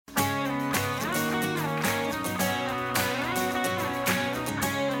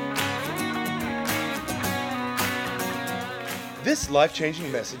This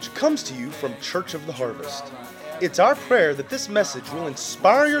life-changing message comes to you from Church of the Harvest. It's our prayer that this message will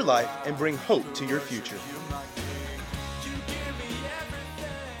inspire your life and bring hope to your future.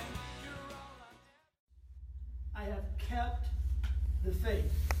 I have kept the faith.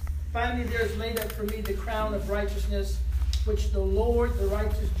 Finally, there is laid up for me the crown of righteousness, which the Lord, the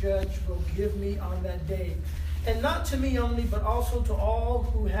righteous judge, will give me on that day. And not to me only, but also to all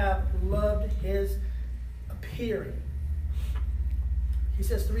who have loved his appearing. He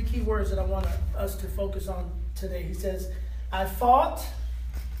says three key words that I want us to focus on today. He says, I fought,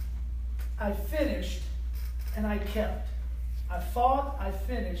 I finished, and I kept. I fought, I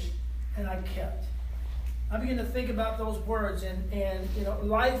finished, and I kept. I begin to think about those words, and you know,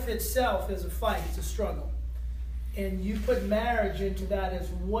 life itself is a fight, it's a struggle. And you put marriage into that as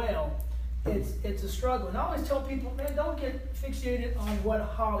well. It's a struggle. And I always tell people, man, don't get fixated on what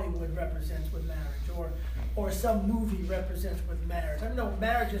Hollywood represents with marriage or some movie represents with marriage. I know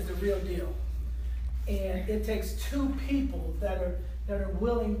marriage is the real deal. And it takes two people that are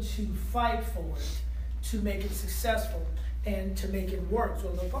willing to fight for it, to make it successful, and to make it work. So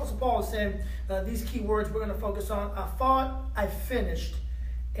the Apostle Paul is saying these key words we're going to focus on. I fought, I finished,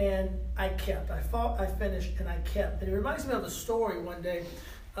 and I kept. I fought, I finished, and I kept. And it reminds me of a story one day.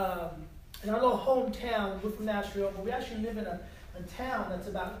 In our little hometown, we're from Nashville, but we actually live in a town that's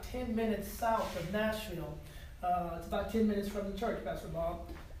about 10 minutes south of Nashville. It's about 10 minutes from the church, Pastor Bob.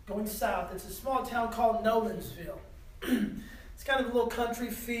 Going south, it's a small town called Nolensville. It's kind of a little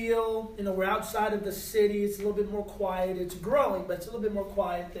country feel. You know, we're outside of the city. It's a little bit more quiet. It's growing, but it's a little bit more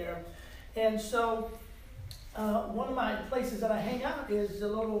quiet there. And so one of my places that I hang out is there's a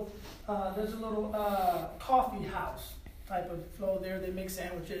little coffee house type of flow there. They make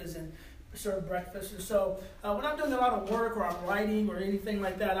sandwiches and serve breakfast. And so when I'm doing a lot of work or I'm writing or anything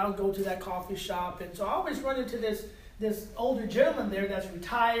like that, I'll go to that coffee shop. And so I always run into this older gentleman there that's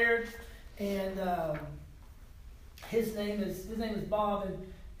retired, and his name is Bob,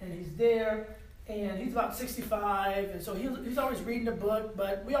 and he's there, and he's about 65, and so he's always reading a book,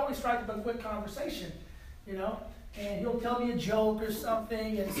 but we always strike up a quick conversation, you know, and he'll tell me a joke or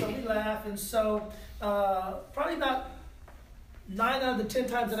something, and so we laugh, and so probably about 9 out of the 10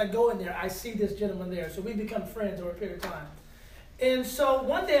 times that I go in there, I see this gentleman there, so we become friends over a period of time. And so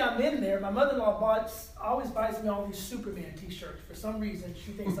one day I'm in there. My mother-in-law always buys me all these Superman T-shirts. For some reason,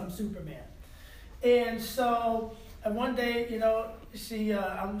 she thinks I'm Superman. And so one day, you know,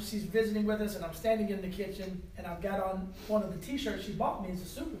 she's visiting with us, and I'm standing in the kitchen, and I've got on one of the T-shirts she bought me. It's a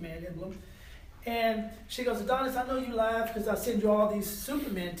Superman emblem. And she goes, Adonis, I know you laugh because I send you all these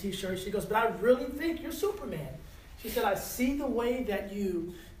Superman T-shirts. She goes, but I really think you're Superman. She said, I see the way that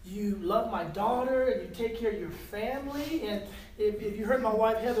you love my daughter and you take care of your family. And if you heard my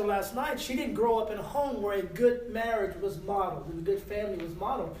wife Heather last night, she didn't grow up in a home where a good marriage was modeled and a good family was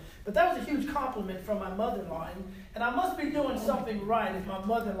modeled. But that was a huge compliment from my mother-in-law. And I must be doing something right if my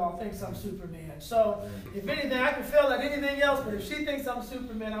mother-in-law thinks I'm Superman. So if anything, I can fail at anything else, but if she thinks I'm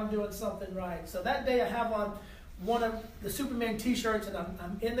Superman, I'm doing something right. So that day I have on one of the Superman T-shirts, and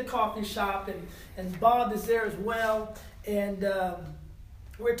I'm in the coffee shop, and Bob is there as well. And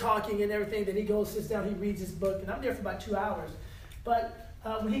we're talking and everything. Then he goes, sits down, he reads his book, and I'm there for about 2 hours. But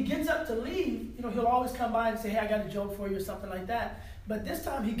when he gets up to leave, you know, he'll always come by and say, hey, I got a joke for you or something like that. But this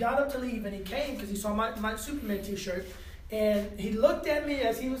time he got up to leave, and he came because he saw my Superman T-shirt. And he looked at me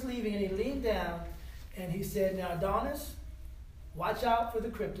as he was leaving, and he leaned down, and he said, now, Adonis, watch out for the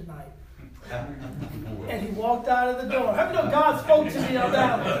kryptonite. And he walked out of the door. How many know God spoke to me on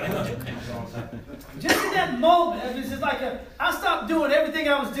that one? Just in that moment, it was just like I stopped doing everything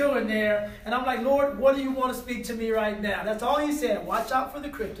I was doing there, and I'm like, Lord, what do you want to speak to me right now? That's all he said. Watch out for the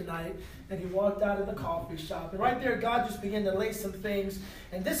kryptonite. And he walked out of the coffee shop. And right there, God just began to lay some things.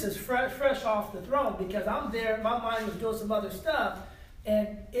 And this is fresh off the throne because I'm there. My mind was doing some other stuff.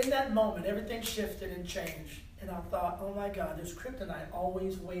 And in that moment, everything shifted and changed. And I thought, oh my God, there's kryptonite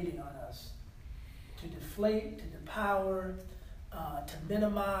always waiting on us to deflate, to depower, to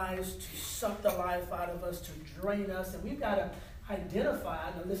minimize, to suck the life out of us, to drain us. And we've got to identify,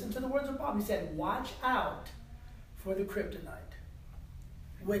 now listen to the words of Bob. He said, watch out for the kryptonite,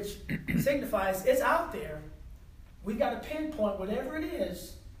 which signifies it's out there. We've got to pinpoint whatever it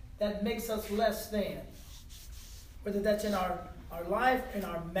is that makes us less than, whether that's in our life, in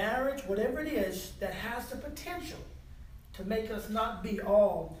our marriage, whatever it is that has the potential to make us not be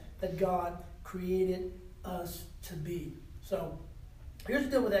all that God created us to be. So here's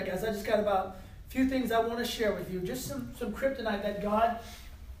the deal with that, guys. I just got about a few things I want to share with you. Just some kryptonite that God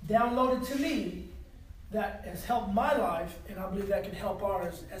downloaded to me that has helped my life, and I believe that can help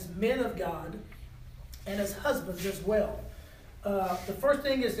ours as men of God and as husbands as well. The first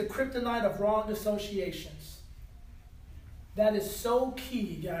thing is the kryptonite of wrong associations. That is so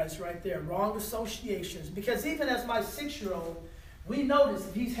key, guys, right there. Wrong associations. Because even as my 6-year-old, we notice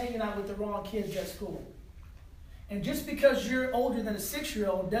if he's hanging out with the wrong kids at school. And just because you're older than a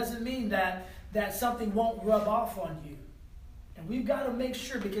 6-year-old doesn't mean that something won't rub off on you. And we've got to make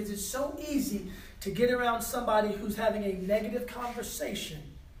sure, because it's so easy to get around somebody who's having a negative conversation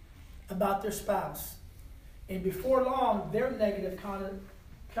about their spouse. And before long, their negative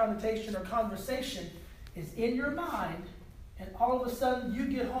connotation or conversation is in your mind. And all of a sudden, you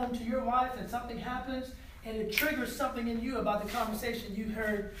get home to your wife and something happens, and it triggers something in you about the conversation you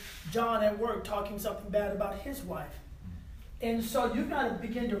heard John at work talking something bad about his wife. And so you've got to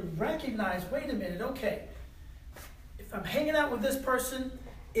begin to recognize, wait a minute, okay, if I'm hanging out with this person,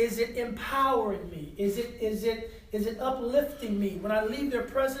 is it empowering me? Is it uplifting me? When I leave their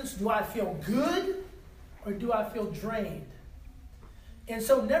presence, do I feel good or do I feel drained? And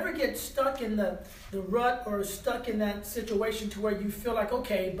so never get stuck in the rut or stuck in that situation to where you feel like,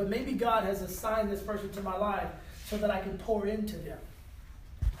 okay, but maybe God has assigned this person to my life so that I can pour into them.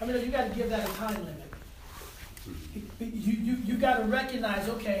 I mean, you got to give that a time limit. You got to recognize,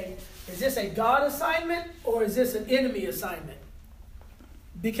 okay, is this a God assignment or is this an enemy assignment?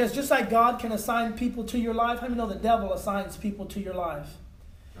 Because just like God can assign people to your life, how many know the devil assigns people to your life?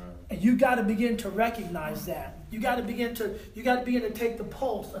 And you got to begin to recognize that. You got to begin to take the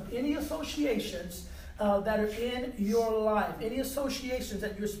pulse of any associations that are in your life, any associations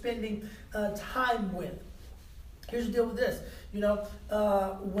that you're spending time with. Here's the deal with this.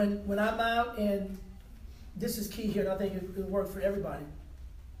 When I'm out, and this is key here, and I think it'll work for everybody.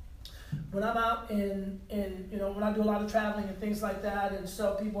 When I'm out and when I do a lot of traveling and things like that, and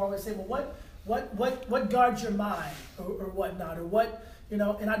so people always say, well, what guards your mind or whatnot, or what. And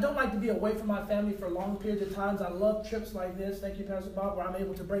I don't like to be away from my family for long periods of times. I love trips like this, thank you, Pastor Bob, where I'm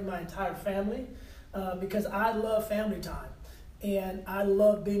able to bring my entire family because I love family time. And I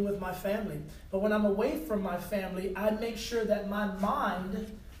love being with my family. But when I'm away from my family, I make sure that my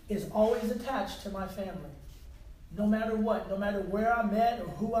mind is always attached to my family. No matter what, no matter where I'm at or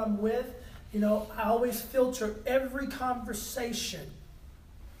who I'm with, I always filter every conversation.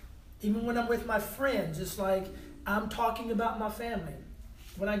 Even when I'm with my friends, it's like I'm talking about my family.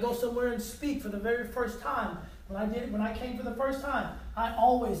 When I go somewhere and speak for the very first time, when I came for the first time, I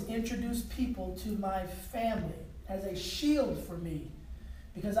always introduce people to my family as a shield for me,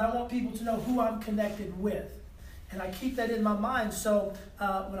 because I want people to know who I'm connected with. And I keep that in my mind. So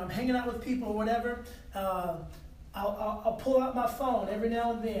when I'm hanging out with people or whatever, I'll pull out my phone every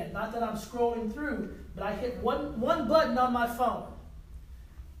now and then. Not that I'm scrolling through, but I hit one button on my phone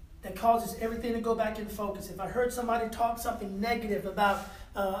that causes everything to go back in focus. If I heard somebody talk something negative about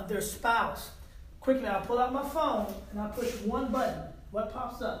their spouse, quickly I'll pull out my phone and I push one button. What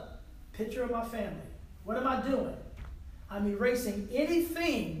pops up? Picture of my family. What am I doing? I'm erasing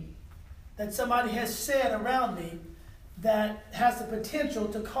anything that somebody has said around me that has the potential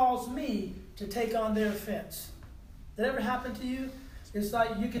to cause me to take on their offense. Did that ever happen to you? It's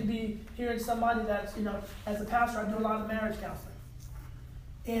like you can be hearing somebody that's, as a pastor, I do a lot of marriage counseling.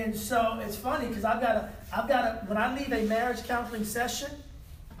 And so it's funny because I've got to, when I leave a marriage counseling session,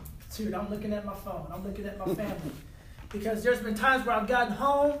 dude, I'm looking at my phone. I'm looking at my family. Because there's been times where I've gotten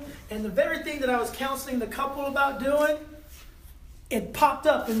home and the very thing that I was counseling the couple about doing, it popped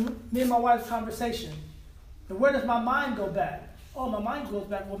up in me and my wife's conversation. And where does my mind go back? Oh, my mind goes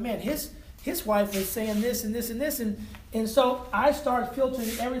back, well, man, his wife is saying this and this and this. And so I start filtering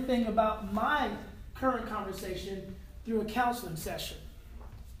everything about my current conversation through a counseling session.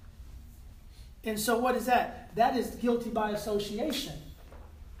 And so what is that? That is guilty by association.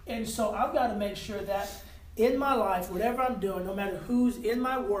 And so I've got to make sure that in my life, whatever I'm doing, no matter who's in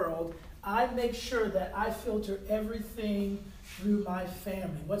my world, I make sure that I filter everything through my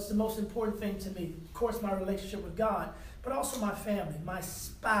family. What's the most important thing to me? Of course, my relationship with God, but also my family, my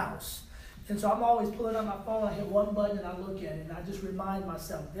spouse. And so I'm always pulling out my phone, I hit one button and I look at it and I just remind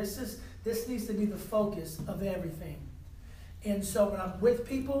myself, this needs to be the focus of everything. And so when I'm with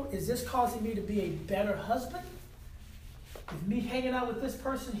people, is this causing me to be a better husband? Is me hanging out with this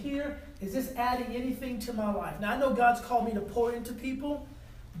person here, is this adding anything to my life? Now, I know God's called me to pour into people,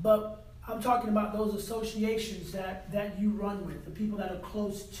 but I'm talking about those associations that you run with, the people that are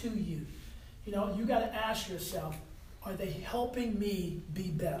close to you. You got to ask yourself, are they helping me be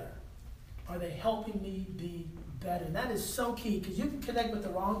better? Are they helping me be better? And that is so key, because you can connect with the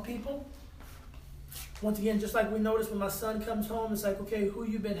wrong people. Once again, just like we notice when my son comes home, it's like, okay, who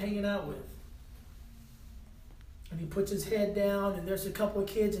you been hanging out with? And he puts his head down, and there's a couple of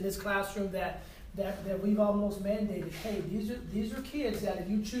kids in his classroom that that we've almost mandated. Hey, these are kids that if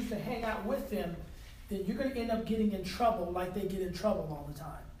you choose to hang out with them, then you're going to end up getting in trouble like they get in trouble all the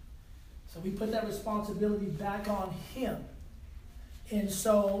time. So we put that responsibility back on him. And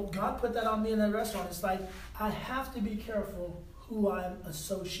so God put that on me in that restaurant. It's like, I have to be careful who I'm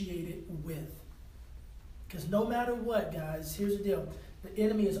associated with. Because no matter what, guys, here's the deal. The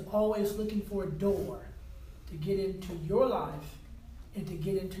enemy is always looking for a door to get into your life and to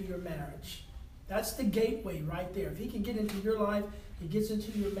get into your marriage. That's the gateway right there. If he can get into your life, he gets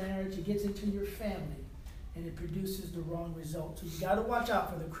into your marriage, he gets into your family, and it produces the wrong result. So you got to watch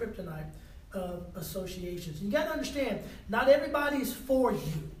out for the kryptonite of associations. You got to understand, not everybody's for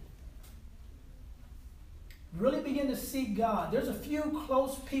you. Really begin to seek God. There's a few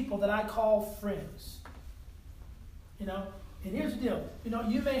close people that I call friends. You know, and here's the deal. You know,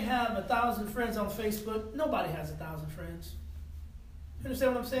 you may have 1,000 friends on Facebook. Nobody has 1,000 friends. You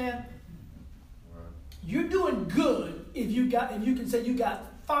understand what I'm saying? Right. You're doing good if you can say you got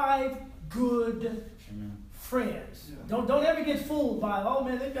 5 good friends. Yeah. Don't ever get fooled by, oh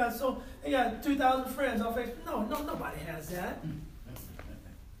man, they got 2,000 friends on Facebook. No, nobody has that.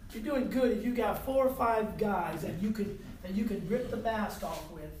 You're doing good if you got 4 or 5 guys that you can rip the mask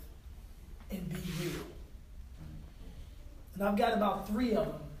off with and be real. And I've got about 3 of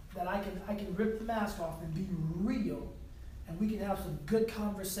them that I can rip the mask off and be real, and we can have some good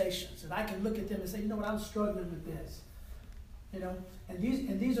conversations. And I can look at them and say, you know what, I'm struggling with this. You know, and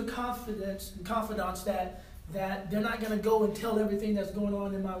these are confidants and confidants that they're not going to go and tell everything that's going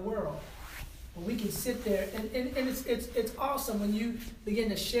on in my world. But we can sit there, and it's awesome when you begin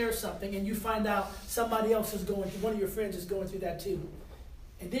to share something and you find out somebody else is going through, one of your friends is going through that too.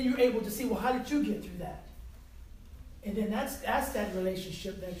 And then you're able to see, well, how did you get through that? And then that's that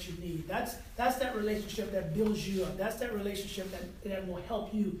relationship that you need. That's that relationship that builds you up. That's that relationship that will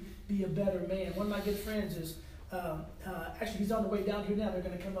help you be a better man. One of my good friends is, actually he's on the way down here now. They're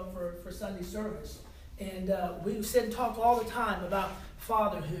going to come up for Sunday service. And we sit and talk all the time about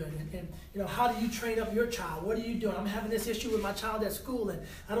fatherhood and you know, how do you train up your child? What are you doing? I'm having this issue with my child at school and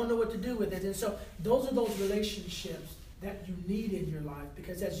I don't know what to do with it. And so those are those relationships that you need in your life,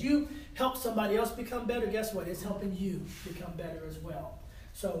 because as you help somebody else become better, guess what? It's helping you become better as well.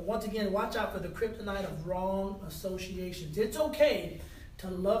 So once again, watch out for the kryptonite of wrong associations. It's okay to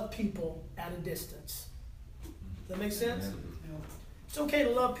love people at a distance. Does that make sense? Yeah. It's okay to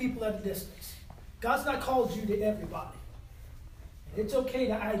love people at a distance. God's not called you to everybody. It's okay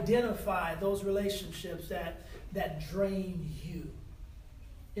to identify those relationships that drain you.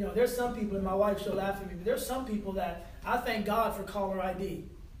 You know, there's some people, and my wife, she'll laugh at me, but there's some people that I thank God for caller ID.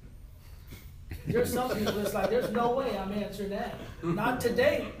 There's some people that's like, there's no way I'm answering that. Not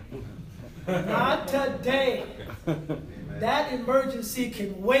today. Not today. That emergency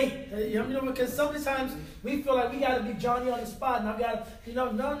can wait. You know, because sometimes we feel like we got to be Johnny on the spot, and I've got to, you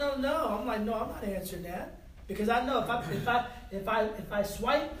know, no. I'm like, no, I'm not answering that, because I know if I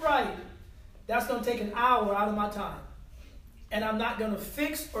swipe right, that's going to take an hour out of my time, and I'm not going to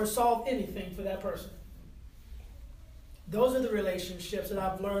fix or solve anything for that person. Those are the relationships that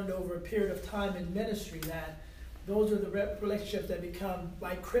I've learned over a period of time in ministry, that those are the relationships that become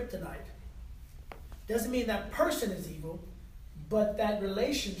like kryptonite. Doesn't mean that person is evil, but that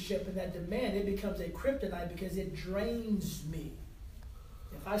relationship and that demand, it becomes a kryptonite because it drains me.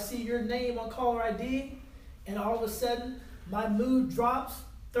 If I see your name on caller ID and all of a sudden my mood drops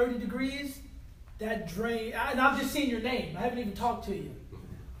 30 degrees, that drain, and I've just seen your name. I haven't even talked to you.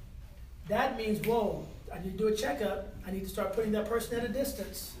 That means, whoa, I need to do a checkup. I need to start putting that person at a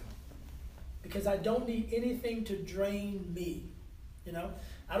distance, because I don't need anything to drain me. You know,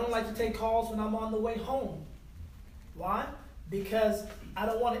 I don't like to take calls when I'm on the way home. Why? Because I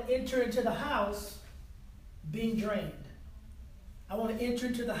don't want to enter into the house being drained. I want to enter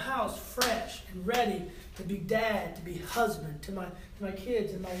into the house fresh and ready to be dad, to be husband, to my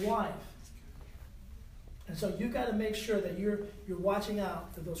kids and my wife. And so you got to make sure that you're watching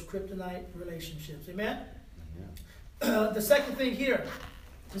out for those kryptonite relationships. Amen? Yeah. The second thing here,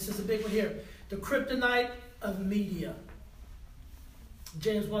 this is a big one here, the kryptonite of media.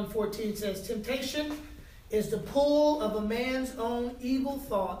 James 1:14 says, temptation is the pull of a man's own evil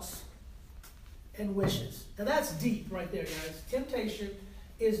thoughts and wishes. Now that's deep right there, guys. Temptation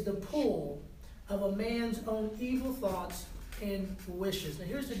is the pull of a man's own evil thoughts and wishes. Now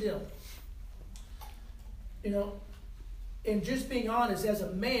here's the deal. You know, and just being honest, as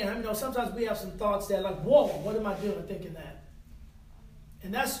a man, I mean, sometimes we have some thoughts that like, whoa, what am I doing thinking that?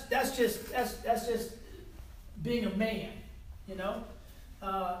 And that's just being a man, you know.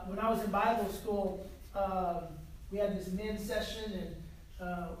 When I was in Bible school, we had this men's session, and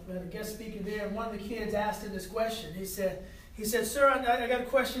we had a guest speaker there, and one of the kids asked him this question. He said, "Sir, I got a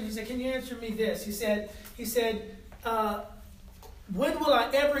question." He said, "Can you answer me this?" He said, "When will I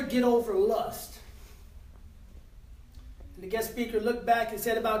ever get over lust?" And the guest speaker looked back and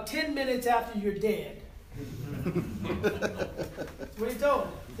said, "About 10 minutes after you're dead." That's what he told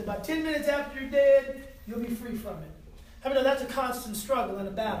him. He said, about 10 minutes after you're dead, you'll be free from it. I mean, that's a constant struggle and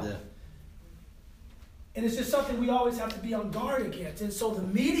a battle. Yeah. And it's just something we always have to be on guard against. And so the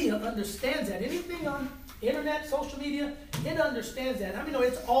media understands that. Anything on internet, social media, it understands that. I mean,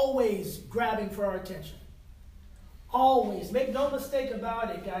 it's always grabbing for our attention. Always. Make no mistake about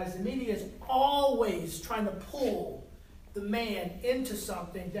it, guys. The media is always trying to pull the man into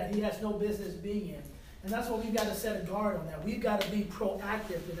something that he has no business being in. And that's what we've got to set a guard on that. We've got to be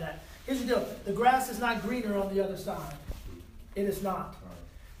proactive to that. Here's the deal. The grass is not greener on the other side. It is not.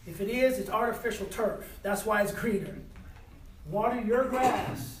 If it is, it's artificial turf. That's why it's greener. Water your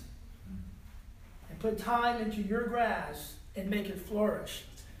grass and put time into your grass and make it flourish.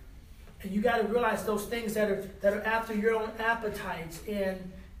 And you got to realize those things that are after your own appetites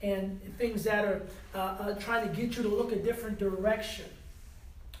and things that are trying to get you to look a different direction.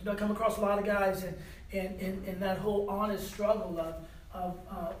 I come across a lot of guys in that whole honest struggle of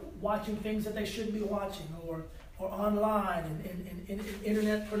watching things that they shouldn't be watching, or online and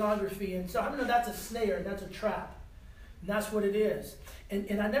internet pornography. And so I know that's a snare, that's a trap. And that's what it is.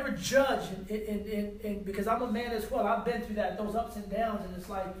 And I never judge, and because I'm a man as well. I've been through that, those ups and downs, and it's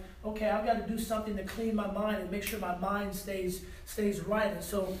like, okay, I've got to do something to clean my mind and make sure my mind stays right. And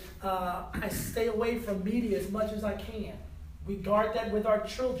so I stay away from media as much as I can. We guard that with our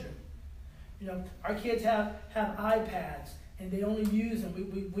children. Our kids have iPads, and they only use them.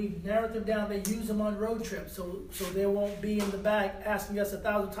 We've narrowed them down. They use them on road trips, so they won't be in the back asking us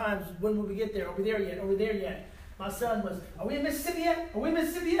 1,000 times, when will we get there? Are we there yet? Are we there yet? My son was, are we in Mississippi yet? Are we in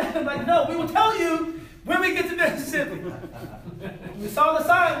Mississippi yet? I'm like, no, we will tell you when we get to Mississippi. We saw the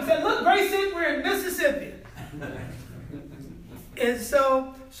sign. We said, look, Grayson, we're in Mississippi. And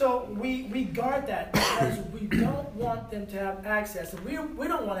so we guard that because we don't want them to have access. And we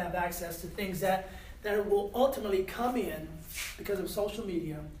don't want to have access to things that will ultimately come in because of social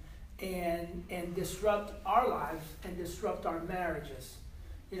media and disrupt our lives and disrupt our marriages.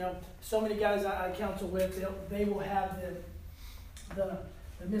 So many guys I counsel with, they will have the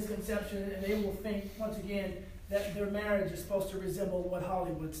misconception, and they will think, once again, that their marriage is supposed to resemble what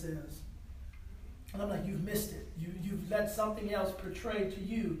Hollywood says. And I'm like, you've missed it. You've let something else portray to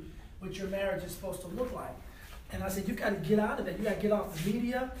you what your marriage is supposed to look like. And I said, you've got to get out of that. You've got to get off the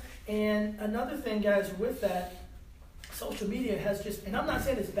media. And another thing, guys, with that, social media has just, and I'm not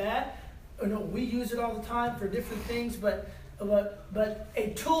saying it's bad. We use it all the time for different things, but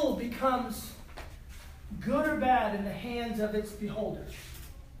a tool becomes good or bad in the hands of its beholders.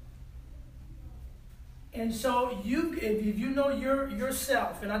 And so if you know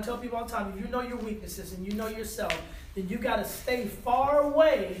yourself, and I tell people all the time, if you know your weaknesses and you know yourself, then you got to stay far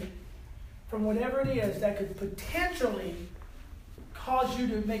away from whatever it is that could potentially cause you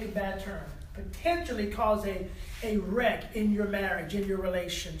to make a bad turn, potentially cause a wreck in your marriage, in your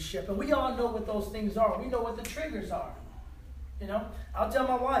relationship. And we all know what those things are. We know what the triggers are. I'll tell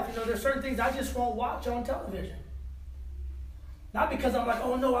my wife, there's certain things I just won't watch on television. Not because I'm like,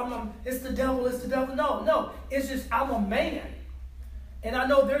 oh no, it's the devil. No, it's just I'm a man. And I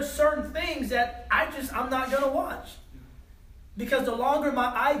know there's certain things that I'm not going to watch. Because the longer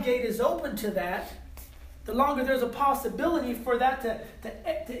my eye gate is open to that, the longer there's a possibility for that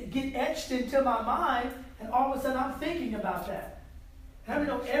to get etched into my mind, and all of a sudden I'm thinking about that. And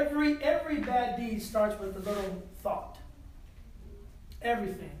every bad deed starts with a little thought.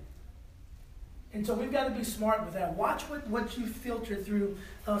 Everything. And so we've got to be smart with that. Watch what you filter through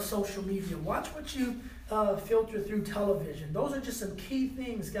social media. Watch what you filter through television. Those are just some key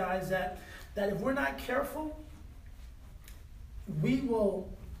things, guys, that if we're not careful, we will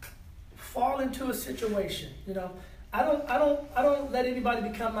fall into a situation. I don't let anybody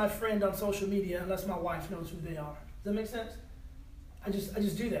become my friend on social media unless my wife knows who they are. Does that make sense? I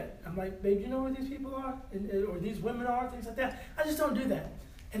just do that. I'm like, babe, you know where these people are? Or these women are, things like that. I just don't do that.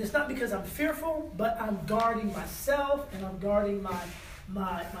 And it's not because I'm fearful, but I'm guarding myself and I'm guarding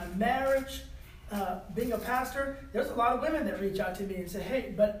my marriage. Being a pastor, there's a lot of women that reach out to me and say,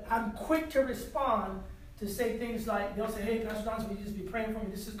 hey, but I'm quick to respond to say things like, they'll say, hey, Pastor Johnson, will you just be praying for me?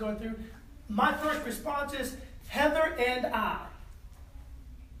 This is going through. My first response is, Heather and I.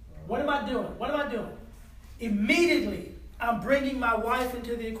 What am I doing? Immediately, I'm bringing my wife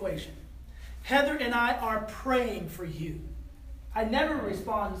into the equation. Heather and I are praying for you. I never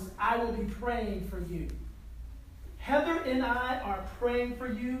respond, I will be praying for you. Heather and I are praying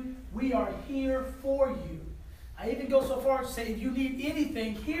for you. We are here for you. I even go so far as to say, if you need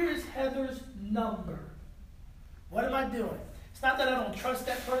anything, here is Heather's number. What am I doing? It's not that I don't trust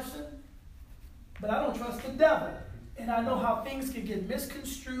that person, but I don't trust the devil. And I know how things can get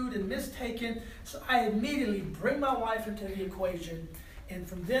misconstrued and mistaken. So I immediately bring my wife into the equation. And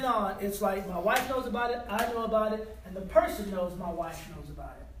from then on, it's like my wife knows about it, I know about it, and the person knows my wife knows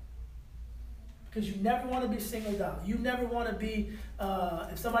about it. Because you never want to be singled out. You never want to be,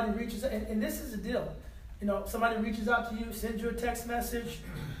 if somebody reaches out, and this is the deal. You know, somebody reaches out to you, sends you a text message,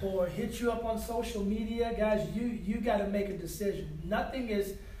 or hits you up on social media, guys, you got to make a decision. Nothing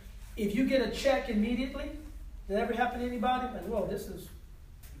is, if you get a check immediately, did that ever happen to anybody? Like, whoa,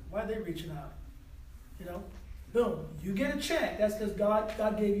 why are they reaching out? You know? Boom. You get a check. That's because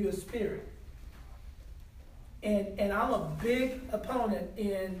God gave you a spirit. And I'm a big opponent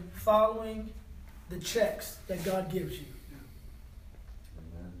in following the checks that God gives you.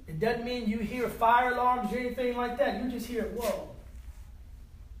 It doesn't mean you hear fire alarms or anything like that. You just hear, whoa.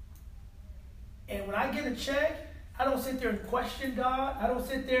 And when I get a check, I don't sit there and question God. I don't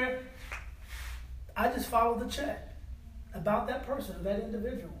sit there. I just follow the check about that person, that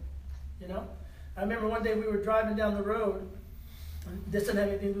individual. You know? I remember one day we were driving down the road. This didn't have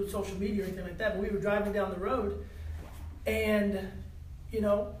anything to do with social media or anything like that, but we were driving down the road, and, you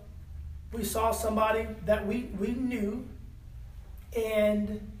know, we saw somebody that we knew,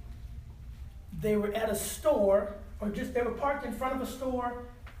 and they were at a store, or just they were parked in front of a store,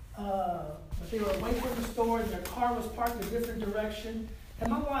 but they were away from the store, and their car was parked a different direction. And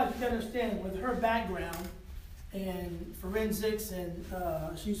my wife, you understand, with her background and forensics, and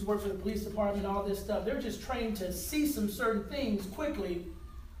she used to work for the police department, all this stuff, they're just trained to see some certain things quickly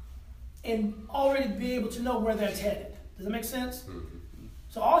and already be able to know where that's headed. Does that make sense?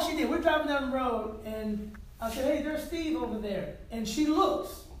 So all she did, we're driving down the road, and I said, hey, there's Steve over there. And she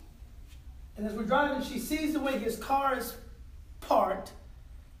looks. And as we're driving, she sees the way his car is parked.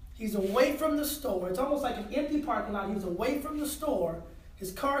 He's away from the store. It's almost like an empty parking lot. He's away from the store.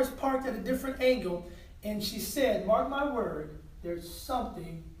 His car is parked at a different angle. And she said, mark my word, there's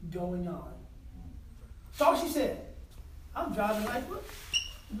something going on. That's all she said. I'm driving like, what?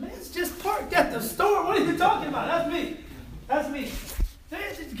 The man's just parked at the store. What are you talking about? That's me. That's me.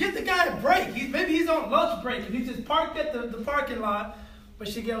 Just give the guy a break. Maybe he's on lunch break and he's just parked at the parking lot. But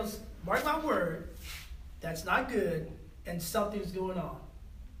she goes, mark my word, that's not good, and something's going on.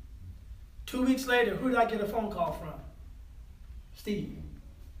 2 weeks later, who did I get a phone call from? Steve.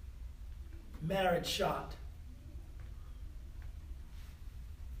 Marriage shot.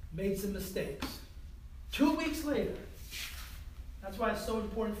 Made some mistakes. 2 weeks later. That's why it's so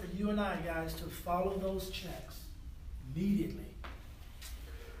important for you and I, guys, to follow those checks immediately.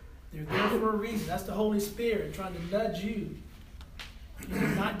 They're there for a reason. That's the Holy Spirit trying to nudge you. You do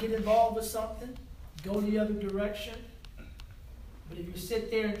not get involved with something, go the other direction. But if you sit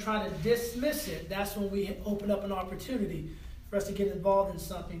there and try to dismiss it, that's when we open up an opportunity for us to get involved in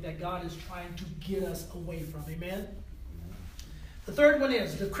something that God is trying to get us away from. Amen? The third one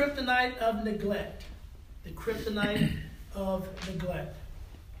is the kryptonite of neglect. The kryptonite of neglect.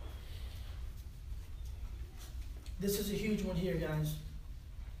 This is a huge one here, guys.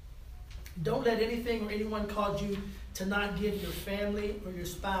 Don't let anything or anyone cause you to not give your family or your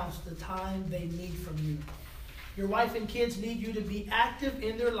spouse the time they need from you. Your wife and kids need you to be active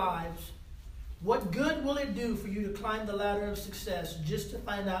in their lives. What good will it do for you to climb the ladder of success just to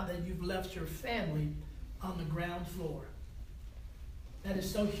find out that you've left your family on the ground floor? That is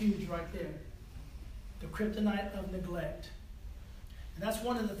so huge right there. The kryptonite of neglect. And that's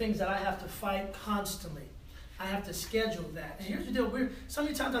one of the things that I have to fight constantly. I have to schedule that. And here's the deal. So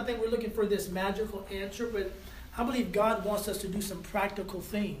many times I think we're looking for this magical answer, but I believe God wants us to do some practical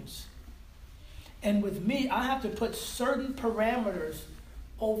things. And with me, I have to put certain parameters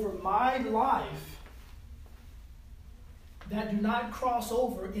over my life that do not cross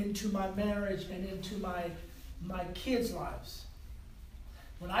over into my marriage and into my kids' lives.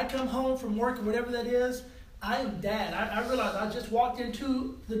 When I come home from work or whatever that is, I am dad. I realize I just walked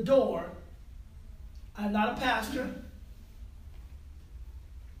into the door. I'm not a pastor.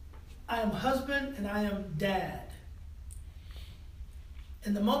 I am husband and I am dad.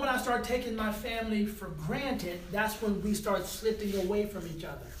 And the moment I start taking my family for granted, that's when we start slipping away from each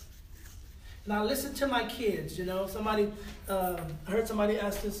other. And I listen to my kids, you know. I heard somebody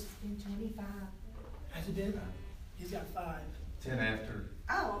ask this. 25. Has he been? He's got 5. 10 after.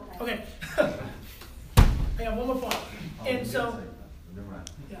 Oh, okay. Okay. I got one more point. Oh, And so, never mind.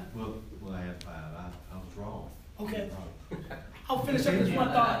 yeah. Well, I had 5. I was wrong. Okay. I'll finish up this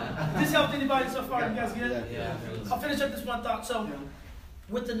one thought. This helped anybody so far? You guys get it? Yeah. I'll finish up this one thought. So,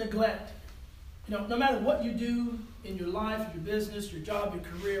 with the neglect, no matter what you do in your life, your business, your job, your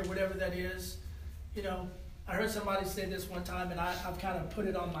career, whatever that is, I heard somebody say this one time, and I've kind of put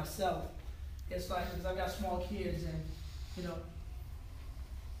it on myself. It's like, because I've got small kids, and,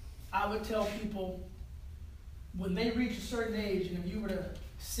 I would tell people when they reach a certain age, and if you were to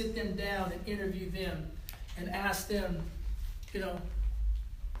sit them down and interview them and ask them,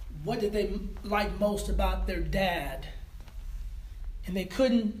 what did they like most about their dad? And they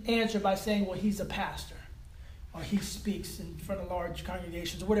couldn't answer by saying, well, he's a pastor, or he speaks in front of large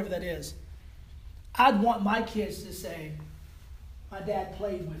congregations, or whatever that is. I'd want my kids to say, my dad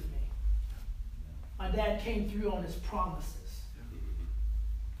played with me. My dad came through on his promises.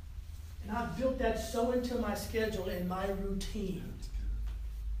 And I've built that so into my schedule and my routine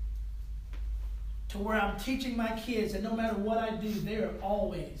to where I'm teaching my kids that no matter what I do, they are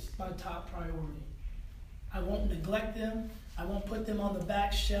always my top priority. I won't neglect them. I won't put them on the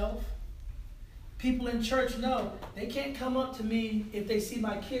back shelf. People in church know they can't come up to me if they see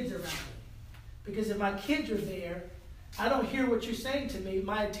my kids around me. Because if my kids are there, I don't hear what you're saying to me.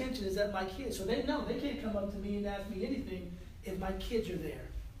 My attention is at my kids. So they know they can't come up to me and ask me anything if my kids are there.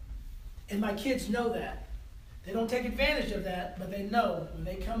 And my kids know that. They don't take advantage of that, but they know when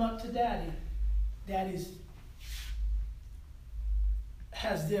they come up to Daddy's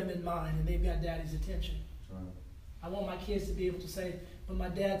has them in mind, and they've got Daddy's attention. Right. I want my kids to be able to say, when my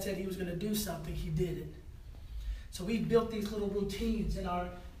dad said he was going to do something, he did it. So we've built these little routines in our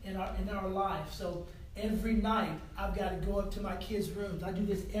life. So every night, I've got to go up to my kids' rooms. I do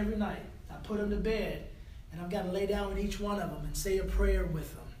this every night. I put them to bed, and I've got to lay down with each one of them and say a prayer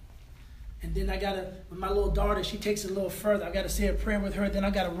with them. And then I got to, with my little daughter, she takes it a little further. I got to say a prayer with her, then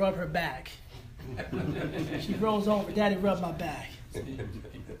I got to rub her back. She rolls over, Daddy, rub my back.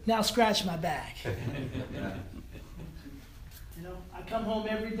 Now scratch my back. I come home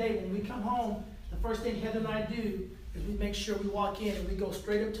every day. When we come home, the first thing Heather and I do is we make sure we walk in and we go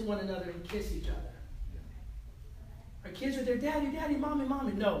straight up to one another and kiss each other. Our kids are there, Daddy, Daddy, Mommy,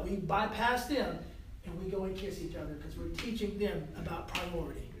 Mommy. No, we bypass them and we go and kiss each other because we're teaching them about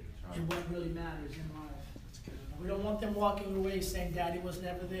priority and what really matters in life. We don't want them walking away saying, Daddy was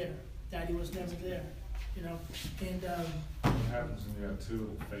never there. Daddy was never there. And what happens when you have two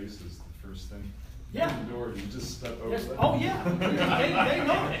little faces? The first thing, yeah, the door, you just step over them. Oh yeah, they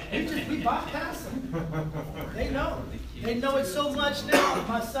know. We bypass them. They know. They know it so much now.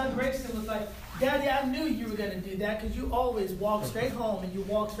 My son Grayson was like, Daddy, I knew you were going to do that because you always walk straight home and you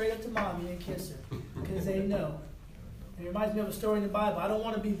walk straight up to Mommy and kiss her because they know. It reminds me of a story in the Bible. I don't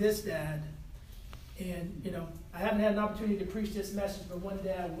want to be this dad. And, I haven't had an opportunity to preach this message, but one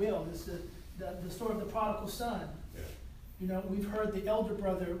day I will. It's the story of the prodigal son. Yeah. We've heard the elder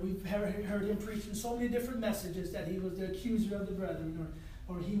brother, we've heard him preaching so many different messages that he was the accuser of the brethren,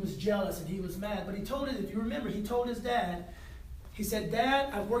 or he was jealous and he was mad. But he told it, if you remember, he told his dad, he said,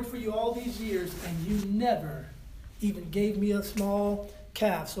 Dad, I've worked for you all these years, and you never even gave me a small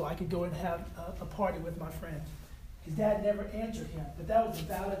calf so I could go and have a party with my friends. His dad never answered him, but that was a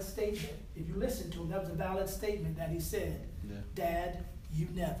valid statement. If you listen to him, that was a valid statement that he said, yeah. Dad, you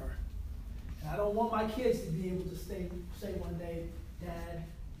never. And I don't want my kids to be able to say one day, Dad,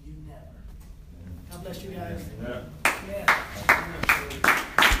 you never. God bless you guys. Yeah.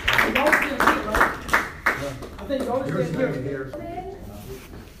 Y'all still here, right? I think y'all still here.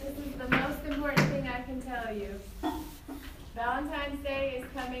 This is the most important thing I can tell you. Valentine's Day is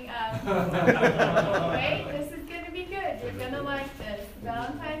coming up. Wait, this is going to be good. You're going to like this.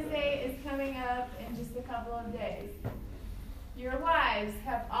 Valentine's Day is coming up in just a couple of days. Your wives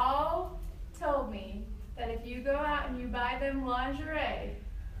have all told me that if you go out and you buy them lingerie,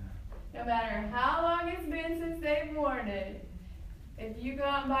 no matter how long it's been since they've worn it, if you go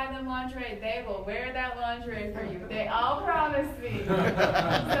out and buy them lingerie, they will wear that lingerie for you. They all promised me. So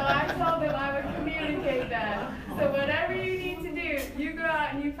I told them I would communicate that. So whatever you need to do, you go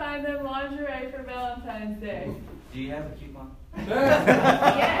out and you find them lingerie for Valentine's Day. Do you have a coupon? Yes,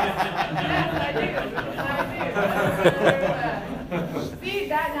 I do. See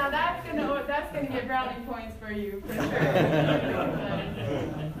that now? That's gonna get brownie points for you for sure.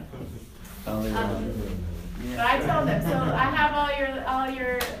 But I told them, so I have all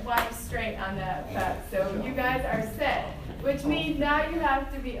your wives straight on that fact. So you guys are set, which means now you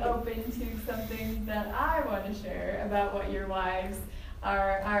have to be open to some things that I want to share about what your wives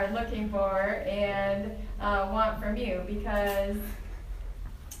are looking for and want from you, because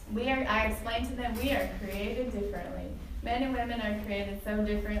I explained to them, we are created differently. Men and women are created so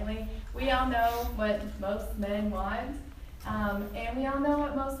differently. We all know what most men want, And we all know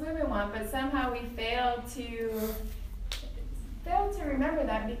what most women want, but somehow we fail to remember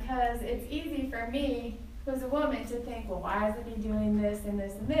that, because it's easy for me as a woman to think, well, why isn't he doing this and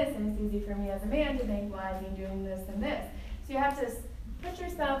this and this? And it's easy for me as a man to think, why is he doing this and this? So you have to put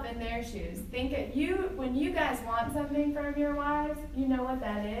yourself in their shoes. Think when you guys want something from your wives, you know what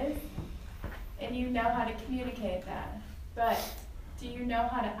that is, and you know how to communicate that. But do you know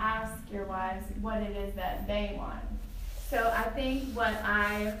how to ask your wives what it is that they want? So I think what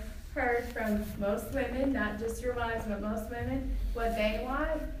I've heard from most women, not just your wives, but most women, what they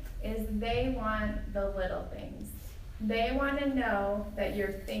want is they want the little things. They want to know that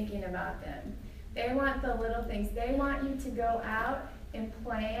you're thinking about them. They want the little things. They want you to go out and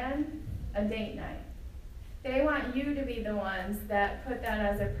plan a date night. They want you to be the ones that put that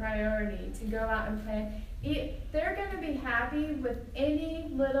as a priority, to go out and plan. They're going to be happy with any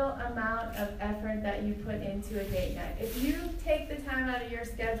little amount of effort that you put into a date night. If you take the time out of your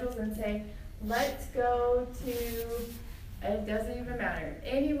schedules and say, let's go to, it doesn't even matter,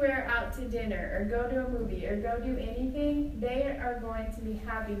 anywhere out to dinner, or go to a movie, or go do anything, they are going to be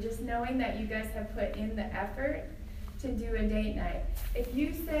happy just knowing that you guys have put in the effort to do a date night. If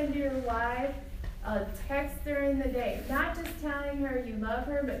you send your wife a text during the day, not just telling her you love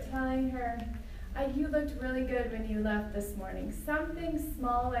her, but telling her, you looked really good when you left this morning. Something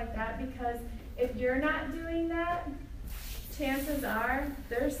small like that, because if you're not doing that, chances are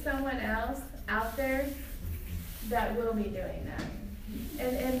there's someone else out there that will be doing that.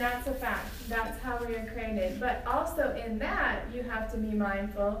 And that's a fact. That's how we are created. But also in that, you have to be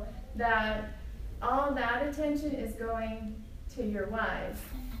mindful that all that attention is going to your wives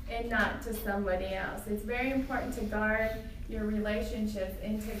and not to somebody else. It's very important to guard your relationships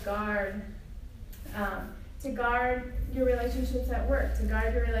and to guard your relationships at work, to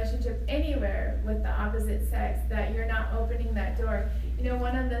guard your relationship anywhere with the opposite sex, that you're not opening that door. You know,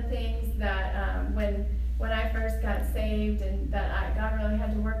 one of the things that when I first got saved and that God really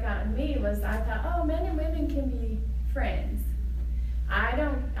had to work out in me was, I thought, oh, men and women can be friends. I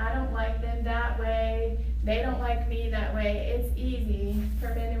don't like them that way. They don't like me that way. It's easy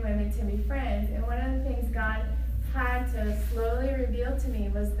for men and women to be friends. And one of the things God had to slowly reveal to me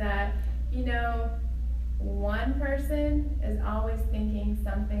was that, you know, one person is always thinking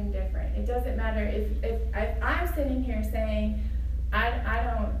something different. It doesn't matter if I'm sitting here saying,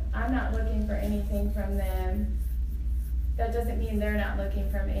 I'm not looking for anything from them. That doesn't mean they're not looking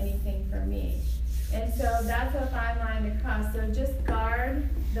for anything from me. And so that's a fine line to cross. So just guard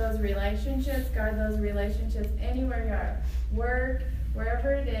those relationships anywhere you are. Work,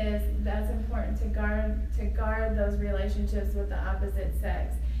 wherever it is, that's important to guard those relationships with the opposite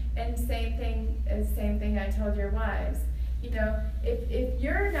sex. And same thing I told your wives. You know, if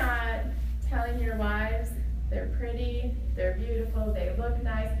you're not telling your wives they're pretty, they're beautiful, they look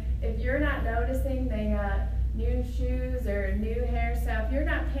nice, if you're not noticing they got new shoes or new hairstyle, if you're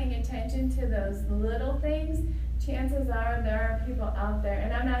not paying attention to those little things, chances are there are people out there.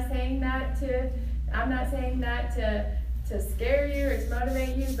 And I'm not saying that to scare you or to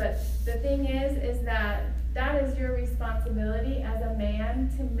motivate you, but the thing is that is your responsibility as a man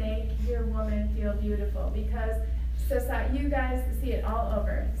to make your woman feel beautiful, because society, you guys see it all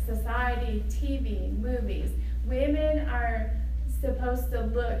over. Society, TV, movies. Women are supposed to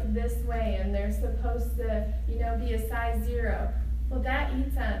look this way, and they're supposed to, you know, be a size 0. Well, that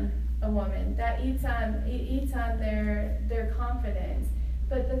eats on a woman. That eats on their confidence.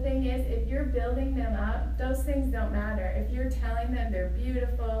 But the thing is, if you're building them up, those things don't matter. If you're telling them they're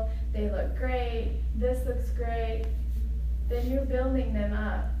beautiful, they look great, this looks great, then you're building them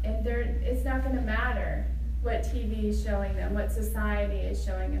up. And it's not going to matter what TV is showing them, what society is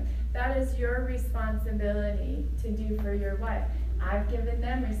showing them. That is your responsibility to do for your wife. I've given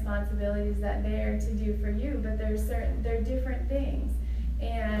them responsibilities that they are to do for you, but they're different things.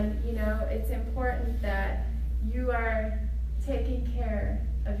 And, you know, it's important that you are taking care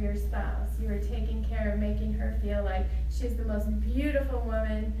of your spouse. You are taking care of making her feel like she's the most beautiful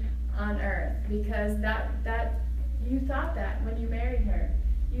woman on earth, because that you thought that when you married her.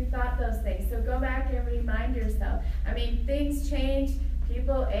 You thought those things. So go back and remind yourself. I mean, things change,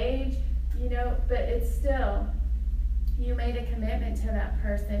 people age, you know, but it's still, you made a commitment to that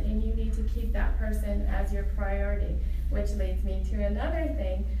person, and you need to keep that person as your priority, which leads me to another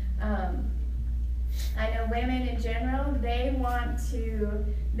thing. I know women in general, they want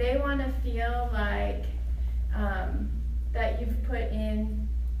to feel like that you've put in,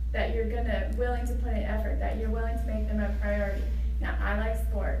 that you're willing to put in effort, that you're willing to make them a priority. Now, I like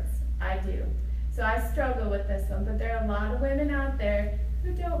sports. I do. So I struggle with this one, but there are a lot of women out there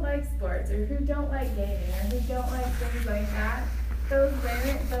who don't like sports or who don't like gaming or who don't like things like that, those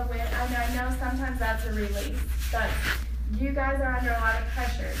women, I know sometimes that's a release, but you guys are under a lot of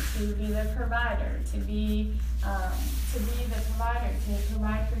pressure to be the provider, to be the provider, to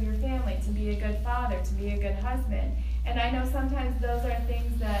provide for your family, to be a good father, to be a good husband. And I know sometimes those are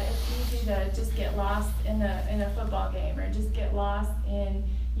things that it's easy to just get lost in a football game, or just get lost in,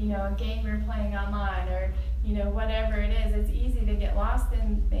 a game you're playing online, or, whatever it is. It's easy to get lost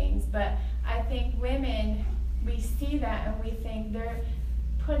in things. But I think women, we see that and we think they're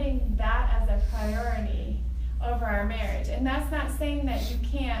putting that as a priority over our marriage. And that's not saying that you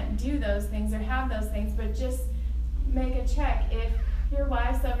can't do those things or have those things, but just make a check. If your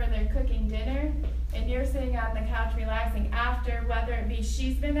wife's over there cooking dinner and you're sitting on the couch relaxing after, whether it be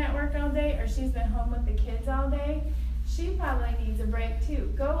she's been at work all day or she's been home with the kids all day, she probably needs a break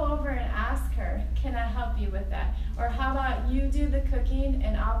too. Go over and ask her, can I help you with that? Or how about you do the cooking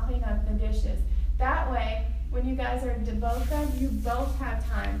and I'll clean up the dishes? That way, when you guys are both done, you both have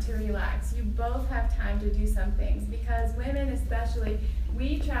time to relax. You both have time to do some things. Because women especially,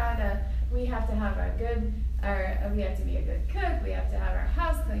 we have to have we have to be a good cook, we have to have our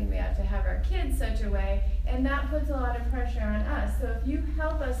house clean, we have to have our kids such a way, and that puts a lot of pressure on us. So if you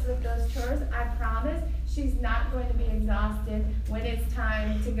help us with those chores, I promise she's not going to be exhausted when it's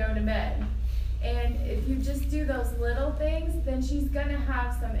time to go to bed. And if you just do those little things, then she's going to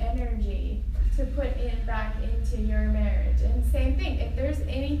have some energy to put back into your marriage. And same thing, if there's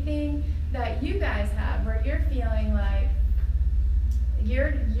anything that you guys have where you're feeling like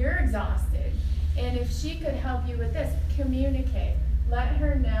you're exhausted, and if she could help you with this, communicate. Let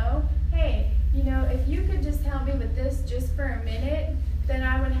her know, hey, if you could just help me with this just for a minute, then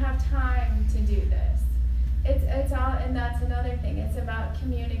I would have time to do this. It's all, and that's another thing. It's about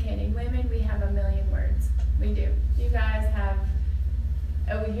communicating. Women, we have a million words. We do. You guys have,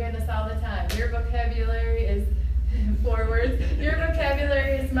 we hear this all the time. Your vocabulary is 4 words. Your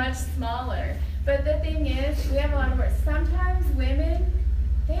vocabulary is much smaller. But the thing is, we have a lot of words. Sometimes women,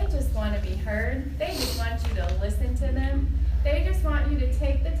 they just want to be heard. They just want you to listen to them. They just want you to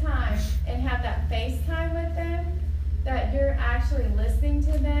take the time and have that FaceTime with them, that you're actually listening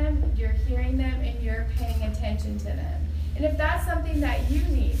to them, you're hearing them, and you're paying attention to them. And if that's something that you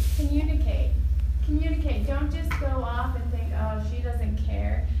need, communicate. Communicate. Don't just go off and think, oh, she doesn't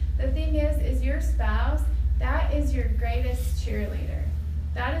care. The thing is your spouse, that is your greatest cheerleader.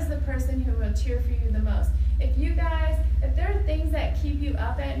 That is the person who will cheer for you the most. If there are things that keep you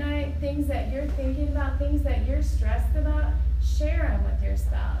up at night, things that you're thinking about, things that you're stressed about, share them with your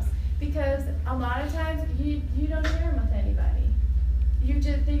spouse. Because a lot of times you don't share them with anybody. You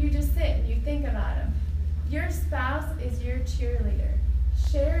just sit and you think about them. Your spouse is your cheerleader.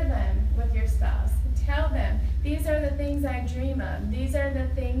 Share them with your spouse. Tell them, these are the things I dream of. These are the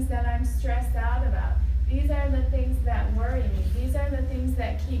things that I'm stressed out about. These are the things that worry me. These are the things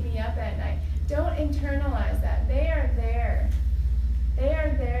that keep me up at night. Don't internalize that. They are there. They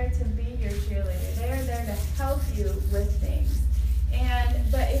are there to be your cheerleader. They are there to help you with things.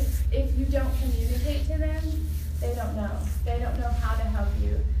 But if you don't communicate to them, they don't know. They don't know how to help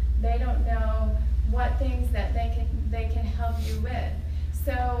you. They don't know what things that they can help you with.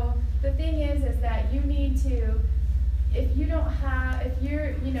 So the thing is that you need to, if you're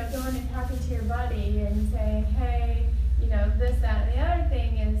going and talking to your buddy and saying, hey, this, that, and the other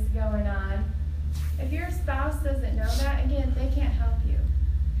thing is going on. If your spouse doesn't know that, again, they can't help you.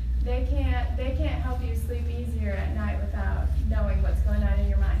 They can't help you sleep easier at night without knowing what's going on in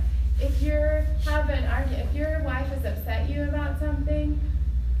your mind. If you're having an argument, if your wife has upset you about something,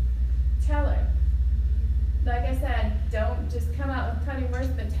 tell her. Like I said, don't just come out with cutting words,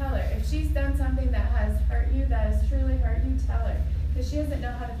 but tell her. If she's done something that has hurt you, that has truly hurt you, tell her. Because she doesn't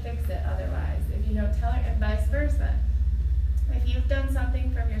know how to fix it otherwise if you don't tell her, and vice versa. If you've done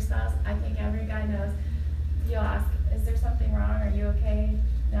something from your spouse, I think every guy knows, you'll ask, is there something wrong? Are you okay?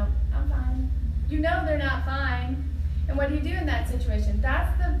 No, I'm fine. You know they're not fine. And what do you do in that situation?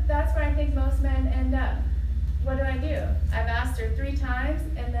 That's where I think most men end up. What do? I've asked her 3 times,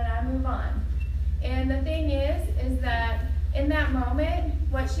 and then I move on. And the thing is that in that moment,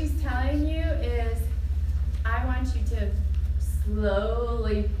 what she's telling you is, I want you to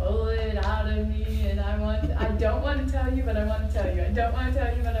slowly pull it out of me, and I don't want to tell you, but I want to tell you. I don't want to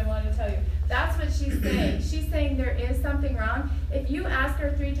tell you, but I want to tell you. That's what she's saying. She's saying there is something wrong. If you ask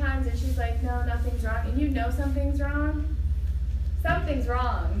her 3 times and she's like, no, nothing's wrong, and you know something's wrong, something's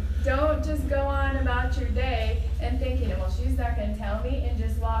wrong. Don't just go on about your day and thinking, well, she's not going to tell me, and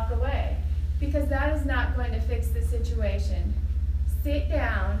just walk away. Because that is not going to fix the situation. Sit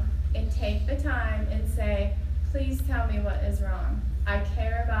down and take the time and say, please tell me what is wrong. I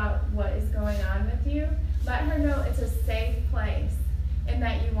care about what is going on with you. Let her know it's a safe place and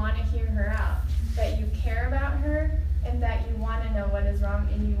that you want to hear her out, that you care about her, and that you want to know what is wrong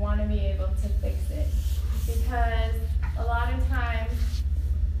and you want to be able to fix it. Because a lot of times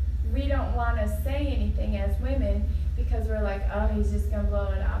we don't want to say anything as women because we're like, oh, he's just going to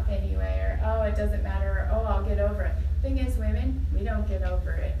blow it off anyway, or oh, it doesn't matter, or oh, I'll get over it. Thing is, women, we don't get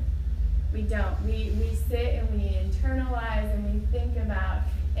over it. We don't. We sit and we internalize and we think about,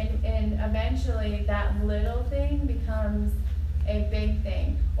 and eventually that little thing becomes a big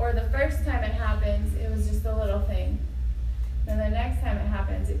thing. Or the first time it happens, it was just a little thing. And the next time it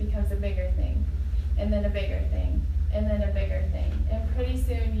happens, it becomes a bigger thing. And then a bigger thing. And then a bigger thing. And pretty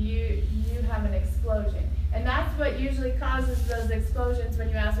soon you have an explosion. And that's what usually causes those explosions when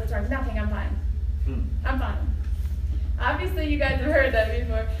you ask what's wrong. Nothing, I'm fine. I'm fine. Obviously you guys have heard that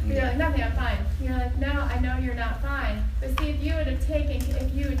before. You're like, nothing, I'm fine. You're like, no, I know you're not fine. But see, if you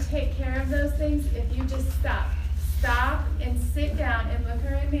would take care of those things, if you just stop and sit down and look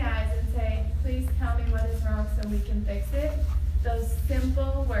her in the eyes and say, please tell me what is wrong so we can fix it. Those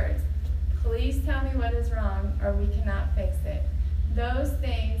simple words, please tell me what is wrong or we cannot fix it. Those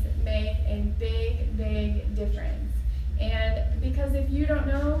things make a big, big difference. And because if you don't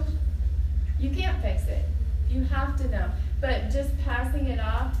know, you can't fix it. You have to know. But just passing it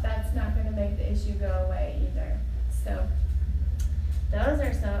off, that's not going to make the issue go away either. So those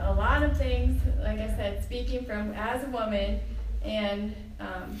are a lot of things, like I said, speaking from as a woman, and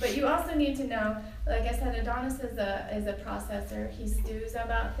but you also need to know, like I said, Adonis is a processor. He stews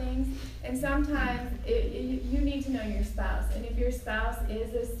about things, and sometimes you need to know your spouse. And if your spouse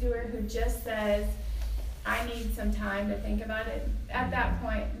is a stewer who just says, I need some time to think about it, at that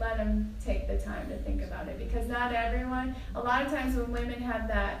point, let them take the time to think about it. Because not everyone, a lot of times when women have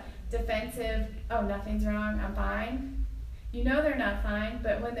that defensive, oh, nothing's wrong, I'm fine, you know they're not fine,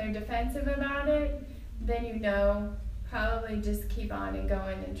 but when they're defensive about it, then you know, probably just keep on and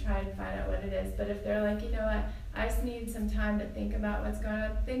going and try to find out what it is. But if they're like, you know what, I just need some time to think about what's going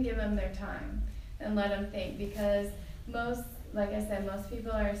on, then give them their time and let them think. Because most, like I said, most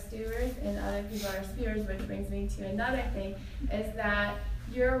people are stewards and other people are spewers, which brings me to another thing, is that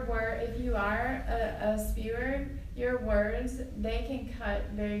if you are a spewer, your words, they can cut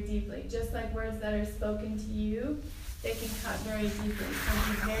very deeply. Just like words that are spoken to you, they can cut very deeply. So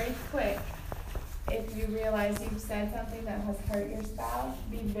be very quick. If you realize you've said something that has hurt your spouse,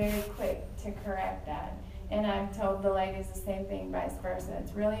 be very quick to correct that. And I've told the ladies the same thing, vice versa.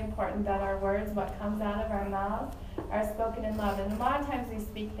 It's really important that our words, what comes out of our mouth, are spoken in love. And a lot of times we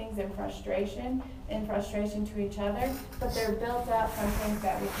speak things in frustration to each other, but they're built up from things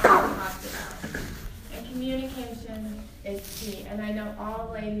that we haven't talked about. And communication is key. And I know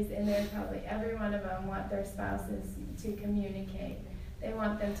all ladies in there, probably every one of them, want their spouses to communicate. They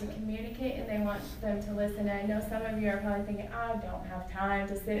want them to communicate and they want them to listen. And I know some of you are probably thinking, I don't have time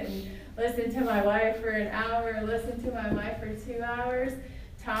to sit and listen to my wife for an hour, or listen to my wife for 2 hours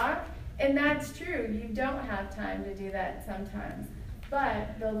talk. And that's true. You don't have time to do that sometimes.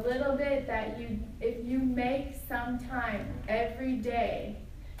 But the little bit that if you make some time every day,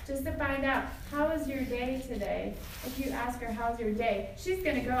 just to find out, how was your day today? If you ask her, how's your day? She's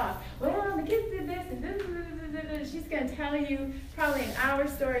going to go off, well, the kids did this and this. She's going to tell you probably an hour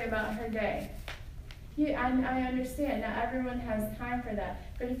story about her day. I understand. Not everyone has time for that.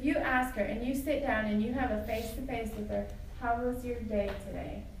 But if you ask her and you sit down and you have a face-to-face with her, how was your day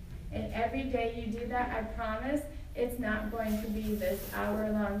today? And every day you do that, I promise, it's not going to be this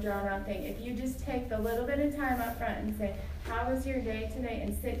hour-long, drawn-out thing. If you just take the little bit of time up front and say, how was your day today?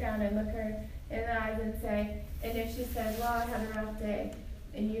 And sit down and look her in the eyes and say, and if she says, well, I had a rough day,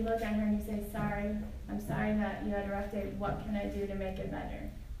 and you look at her and you say, sorry, I'm sorry that you had a rough day. What can I do to make it better?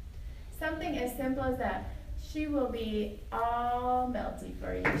 Something as simple as that. She will be all melty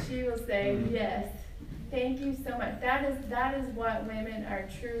for you. She will say, yes, thank you so much. That is what women are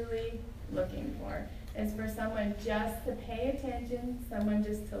truly looking for. Is for someone just to pay attention, someone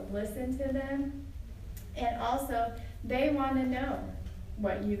just to listen to them. And also, they want to know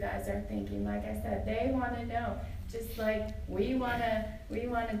what you guys are thinking. Like I said, they want to know. Just like we want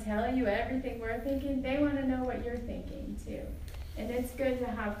to tell you everything we're thinking, they want to know what you're thinking too. And it's good to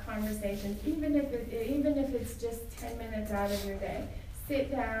have conversations, even if it's just 10 minutes out of your day.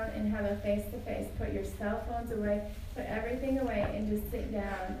 Sit down and have a face-to-face. Put your cell phones away. Put everything away and just sit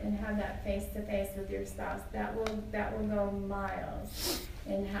down and have that face-to-face with your spouse. That will go miles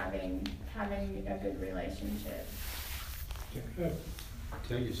in having a good relationship. Can I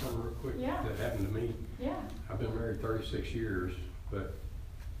tell you something real quick Yeah. that happened to me? Yeah. I've been married 36 years, but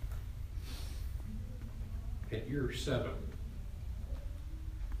at year 7,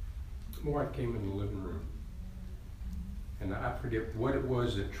 my wife came in the living room. And I forget what it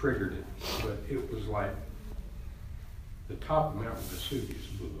was that triggered it, but it was like the top of Mount Vesuvius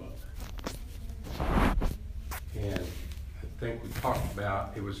blew up. And I think we talked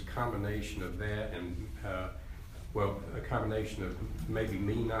about, it was a combination of that and, a combination of maybe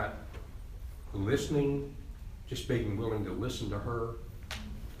me not listening, just being willing to listen to her,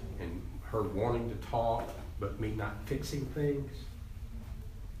 and her wanting to talk, but me not fixing things.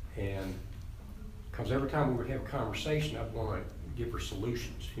 And because every time we would have a conversation, I'd want to give her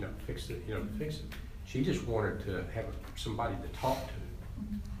solutions, fix it. She just wanted to have somebody to talk to.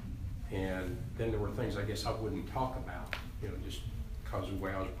 And then there were things I guess I wouldn't talk about, just because of the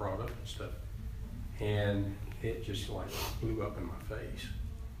way I was brought up and stuff. And it just like blew up in my face.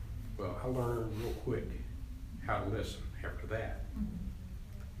 Well, I learned real quick how to listen after that.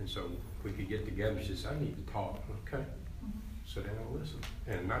 And so we could get together. She says, I need to talk. Okay. Sit down and listen.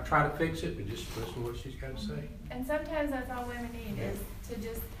 And not try to fix it, but just listen to what she's got to say. And sometimes that's all women need is to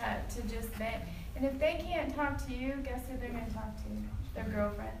just vent. And if they can't talk to you, guess who they're going to talk to? Their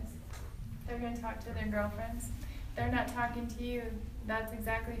girlfriends. They're going to talk to their girlfriends. They're not talking to you. That's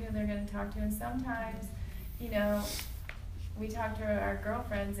exactly who they're going to talk to. And sometimes, we talk to our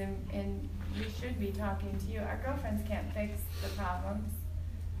girlfriends and we should be talking to you. Our girlfriends can't fix the problems.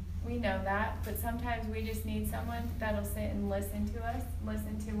 We know that, but sometimes we just need someone that'll sit and listen to us,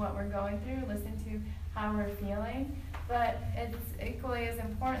 listen to what we're going through, listen to how we're feeling. But it's equally as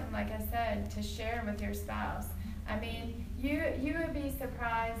important, like I said, to share with your spouse. I mean, you would be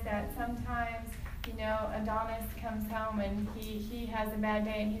surprised that sometimes, Adonis comes home and he has a bad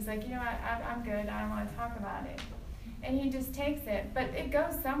day and he's like, I'm good, I don't want to talk about it. And he just takes it, but it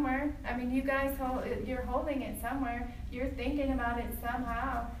goes somewhere. I mean, you guys you're holding it somewhere. You're thinking about it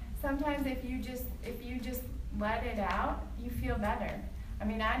somehow. Sometimes if you just let it out, you feel better. I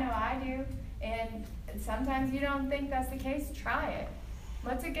mean, I know I do. And sometimes you don't think that's the case, try it.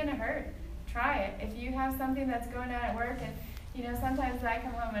 What's it gonna hurt? Try it. If you have something that's going on at work and, sometimes I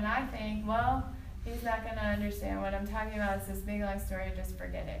come home and I think, well, he's not gonna understand what I'm talking about. It's this big long story, just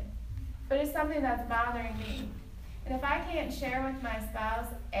forget it. But it's something that's bothering me. And if I can't share with my spouse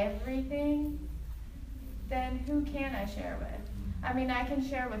everything, then who can I share with? I mean, I can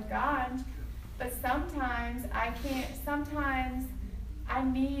share with God, but sometimes I can't. Sometimes I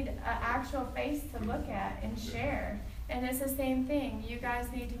need an actual face to look at and share. And it's the same thing. You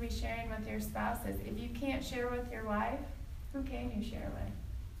guys need to be sharing with your spouses. If you can't share with your wife, who can you share with?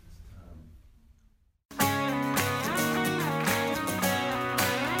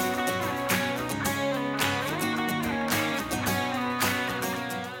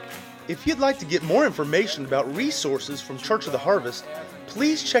 If you'd like to get more information about resources from Church of the Harvest,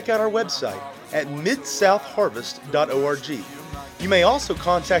 please check out our website at midsouthharvest.org. You may also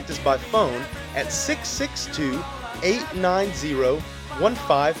contact us by phone at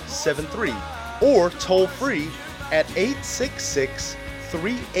 662-890-1573 or toll free at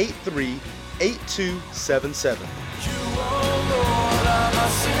 866-383-8277. You, oh Lord, are my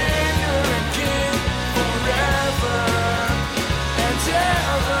Savior and King forever and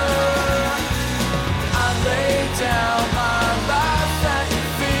ever. I lay down